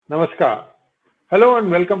Namaskar. Hello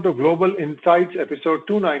and welcome to Global Insights episode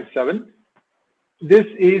 297. This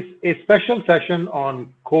is a special session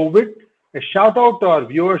on COVID. A shout out to our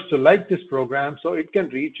viewers to like this program so it can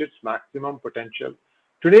reach its maximum potential.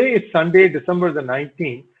 Today is Sunday, December the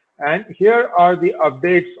 19th, and here are the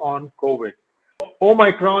updates on COVID.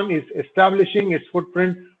 Omicron is establishing its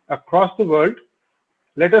footprint across the world.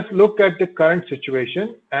 Let us look at the current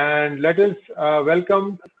situation and let us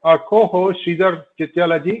welcome our co-host Sridhar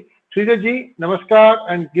Chityalaji. Sridharji, namaskar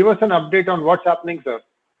and give us an update on what's happening, sir.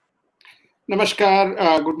 Namaskar,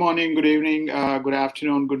 good morning, good evening, good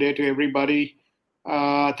afternoon, good day to everybody.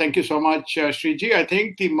 Thank you so much, Sriji. I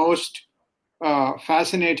think the most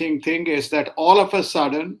fascinating thing is that all of a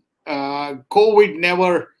sudden, COVID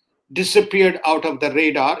never disappeared out of the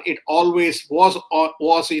radar. It always was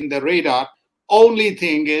in the radar. Only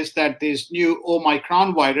thing is that this new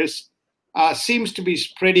Omicron virus seems to be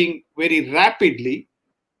spreading very rapidly.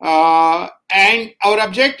 And our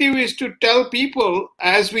objective is to tell people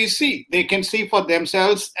as we see, they can see for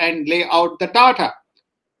themselves and lay out the data.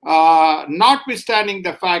 Notwithstanding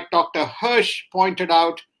the fact Dr. Hirsch pointed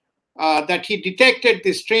out that he detected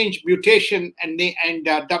this strange mutation and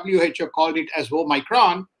WHO called it as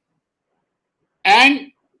Omicron.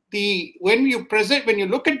 And when you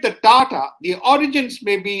look at the data, the origins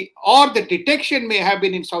may be, or the detection may have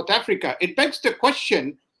been in South Africa. It begs the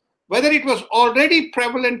question whether it was already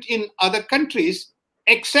prevalent in other countries,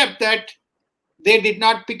 except that they did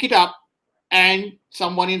not pick it up and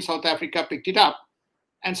someone in South Africa picked it up.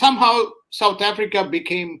 And somehow South Africa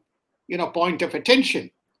became, point of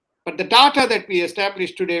attention. But the data that we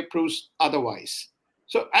established today proves otherwise.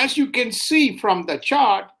 So as you can see from the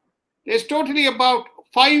chart, there's totally about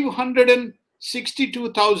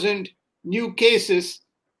 562,000 new cases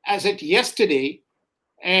as at yesterday,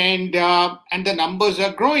 and the numbers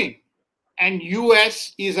are growing. And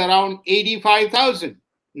US is around 85,000,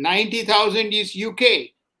 90,000 is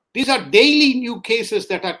UK. These are daily new cases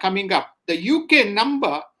that are coming up. The UK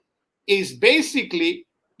number is basically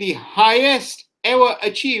the highest ever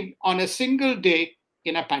achieved on a single day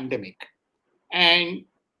in a pandemic. And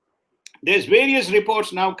there's various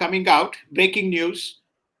reports now coming out, breaking news.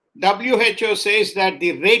 WHO says that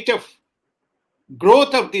the rate of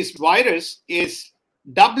growth of this virus is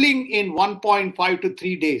doubling in 1.5 to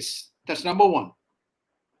 3 days. That's number one.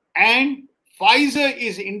 And Pfizer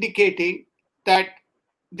is indicating that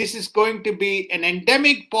this is going to be an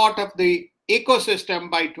endemic part of the ecosystem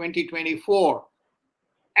by 2024.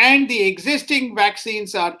 And the existing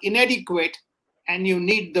vaccines are inadequate and you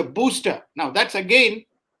need the booster. Now, that's again,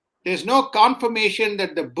 there's no confirmation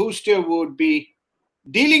that the booster would be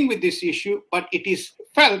dealing with this issue, but it is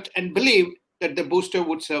felt and believed that the booster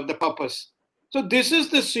would serve the purpose. So this is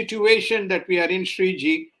the situation that we are in,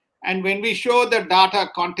 Sriji. And when we show the data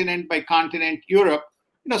continent by continent, Europe,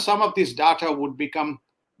 some of this data would become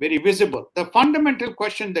very visible. The fundamental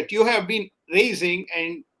question that you have been raising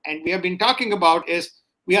and we have been talking about is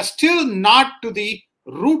we are still not to the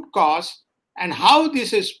root cause and how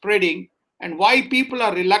this is spreading and why people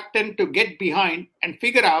are reluctant to get behind and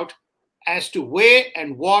figure out as to where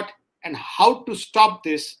and what and how to stop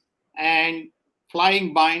this. And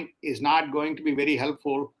flying blind is not going to be very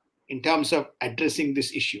helpful in terms of addressing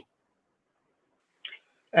this issue.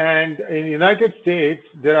 And in the United States,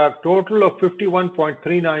 there are a total of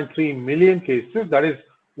 51.393 million cases. That is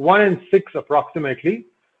 1 in 6 approximately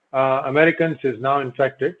Americans is now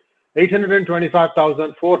infected.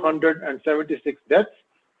 825,476 deaths,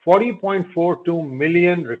 40.42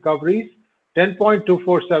 million recoveries,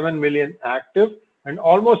 10.247 million active, and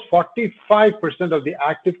almost 45% of the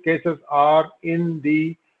active cases are in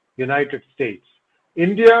the United States.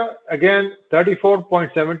 India, again,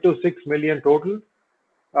 34.726 million total,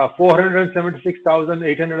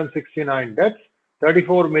 476,869 deaths,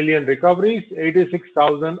 34 million recoveries,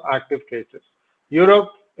 86,000 active cases.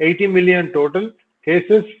 Europe, 80 million total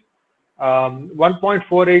cases,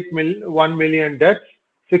 1.481 million deaths,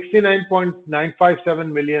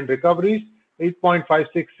 69.957 million recoveries,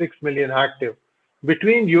 8.566 million active.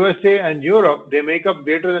 Between USA and Europe, they make up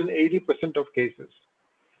greater than 80% of cases.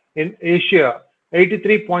 In Asia,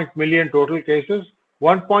 83 million total cases,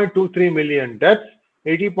 1.23 million deaths,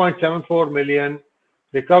 80.74 million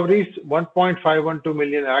recoveries, 1.512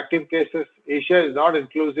 million active cases. Asia is not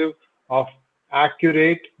inclusive of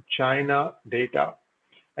accurate China data.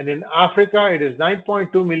 And in Africa, it is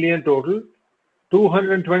 9.2 million total,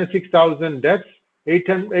 226,000 deaths,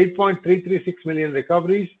 8.336 million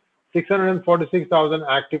recoveries, 646,000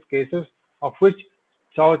 active cases, of which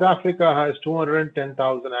South Africa has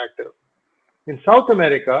 210,000 active. In South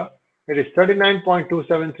America, it is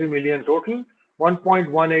 39.273 million total,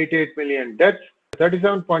 1.188 million deaths,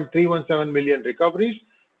 37.317 million recoveries,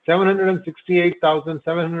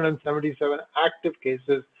 768,777 active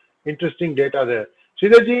cases. Interesting data there.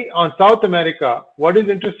 Sridharji, on South America, what is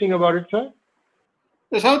interesting about it, sir?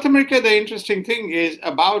 The South America, the interesting thing is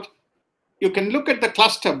about, you can look at the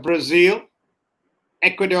cluster: Brazil,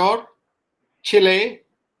 Ecuador, Chile,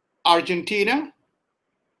 Argentina,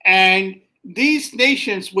 and these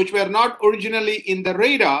nations, which were not originally in the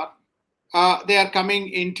radar, they are coming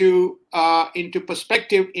into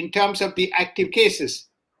perspective in terms of the active cases.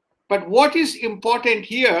 But what is important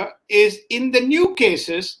here is, in the new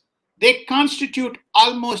cases, they constitute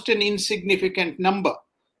almost an insignificant number.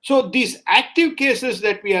 So these active cases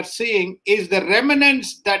that we are seeing is the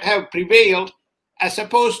remnants that have prevailed, as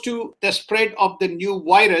opposed to the spread of the new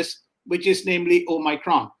virus, which is namely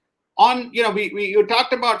Omicron. You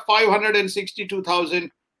talked about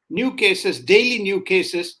 562,000 new cases, daily new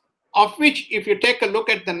cases, of which, if you take a look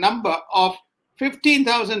at the number of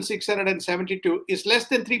 15,672, is less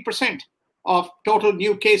than 3% of total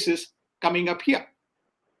new cases coming up here.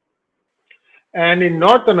 And in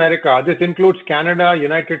North America, this includes Canada,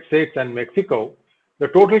 United States, and Mexico. The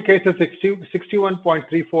total cases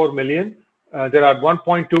 61.34 million. There are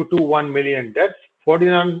 1.221 million deaths,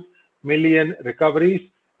 49 million recoveries,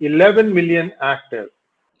 11 million active.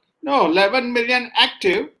 No, 11 million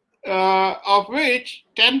active, of which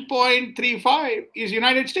 10.35 is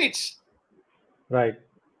United States. Right.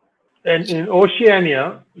 And in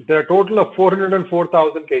Oceania, there are a total of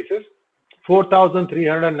 404,000 cases,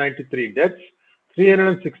 4,393 deaths,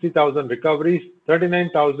 360,000 recoveries,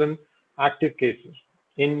 39,000 active cases.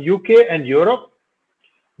 In UK and Europe,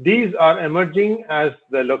 these are emerging as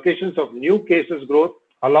the locations of new cases growth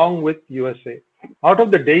along with USA. Out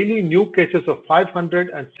of the daily new cases of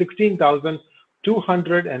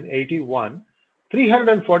 516,281,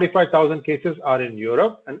 345,000 cases are in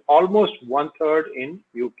Europe and almost one-third in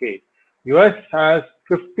UK. US has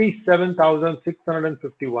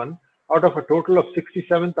 57,651 out of a total of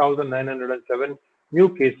 67,907 new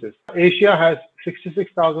cases. Asia has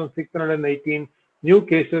 66,618 new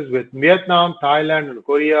cases, with Vietnam, Thailand, and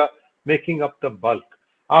Korea making up the bulk.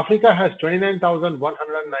 Africa has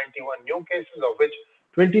 29,191 new cases, of which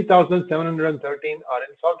 20,713 are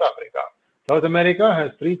in South Africa. South America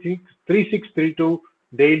has 3632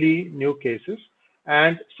 daily new cases.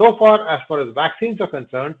 And so far as vaccines are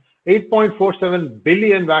concerned, 8.47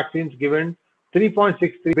 billion vaccines given,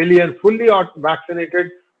 3.63 billion fully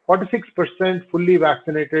vaccinated, 46% fully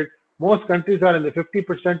vaccinated. Most countries are in the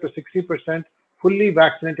 50% to 60% fully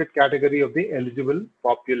vaccinated category of the eligible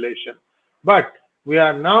population. But we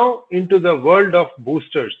are now into the world of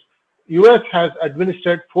boosters. US has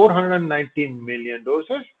administered 419 million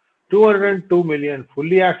doses, 202 million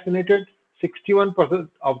fully vaccinated, 61%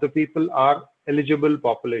 of the people are eligible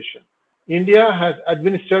population. India has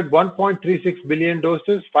administered 1.36 billion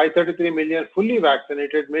doses, 533 million fully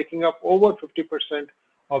vaccinated, making up over 50%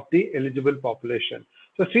 of the eligible population.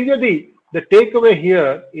 So, Sridharji, the takeaway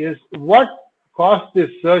here is, what caused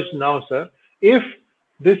this surge now, sir? If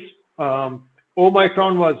this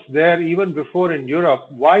Omicron was there even before in Europe,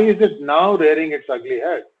 why is it now rearing its ugly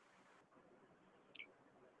head?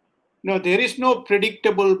 No, there is no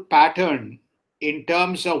predictable pattern in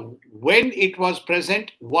terms of when it was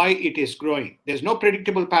present, why it is growing. There's no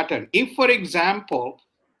predictable pattern. If, for example,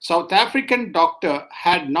 South African doctor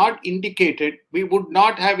had not indicated, we would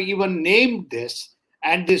not have even named this,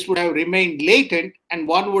 and this would have remained latent, and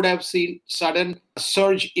one would have seen sudden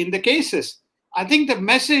surge in the cases. I think the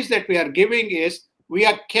message that we are giving is, we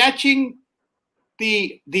are catching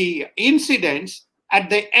the incidents at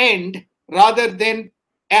the end rather than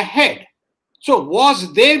ahead. So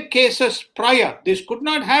was there cases prior? This could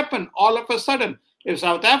not happen all of a sudden. If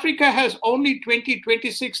South Africa has only 20,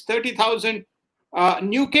 26, 30,000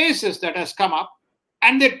 new cases that has come up,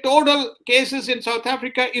 and the total cases in South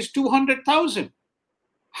Africa is 200,000.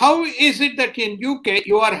 How is it that in UK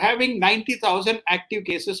you are having 90,000 active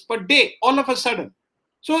cases per day all of a sudden?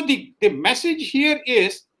 So the message here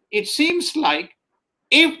is, it seems like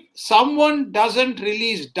if someone doesn't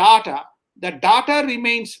release data, the data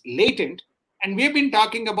remains latent. And we've been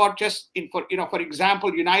talking about for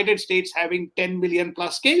example, United States having 10 million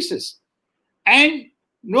plus cases. And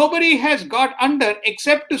nobody has got under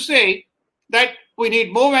except to say that we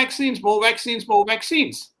need more vaccines, more vaccines, more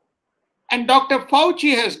vaccines. And Dr.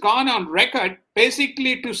 Fauci has gone on record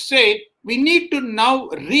basically to say we need to now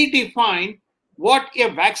redefine what a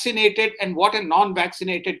vaccinated and what a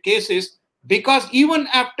non-vaccinated case is, because even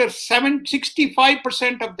after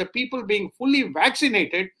 65% of the people being fully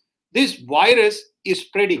vaccinated, this virus is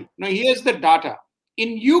spreading. Now, here's the data.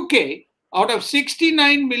 In UK, out of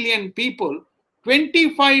 69 million people,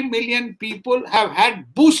 25 million people have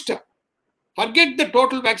had booster. Forget the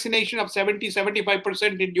total vaccination of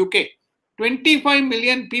 70-75% in UK. 25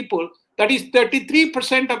 million people, that is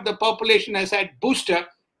 33% of the population has had booster,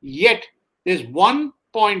 yet there's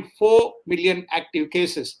 1.4 million active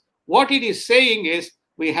cases. What it is saying is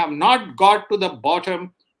we have not got to the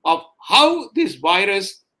bottom of how this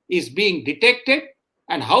virus is being detected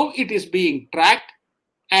and how it is being tracked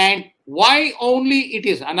and why only it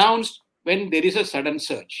is announced when there is a sudden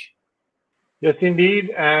surge. Yes,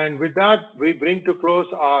 indeed. And with that, we bring to close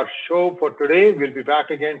our show for today. We'll be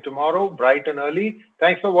back again tomorrow, bright and early.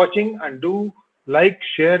 Thanks for watching, and do like,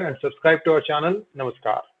 share, and subscribe to our channel.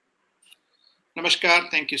 Namaskar.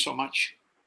 Namaskar. Thank you so much.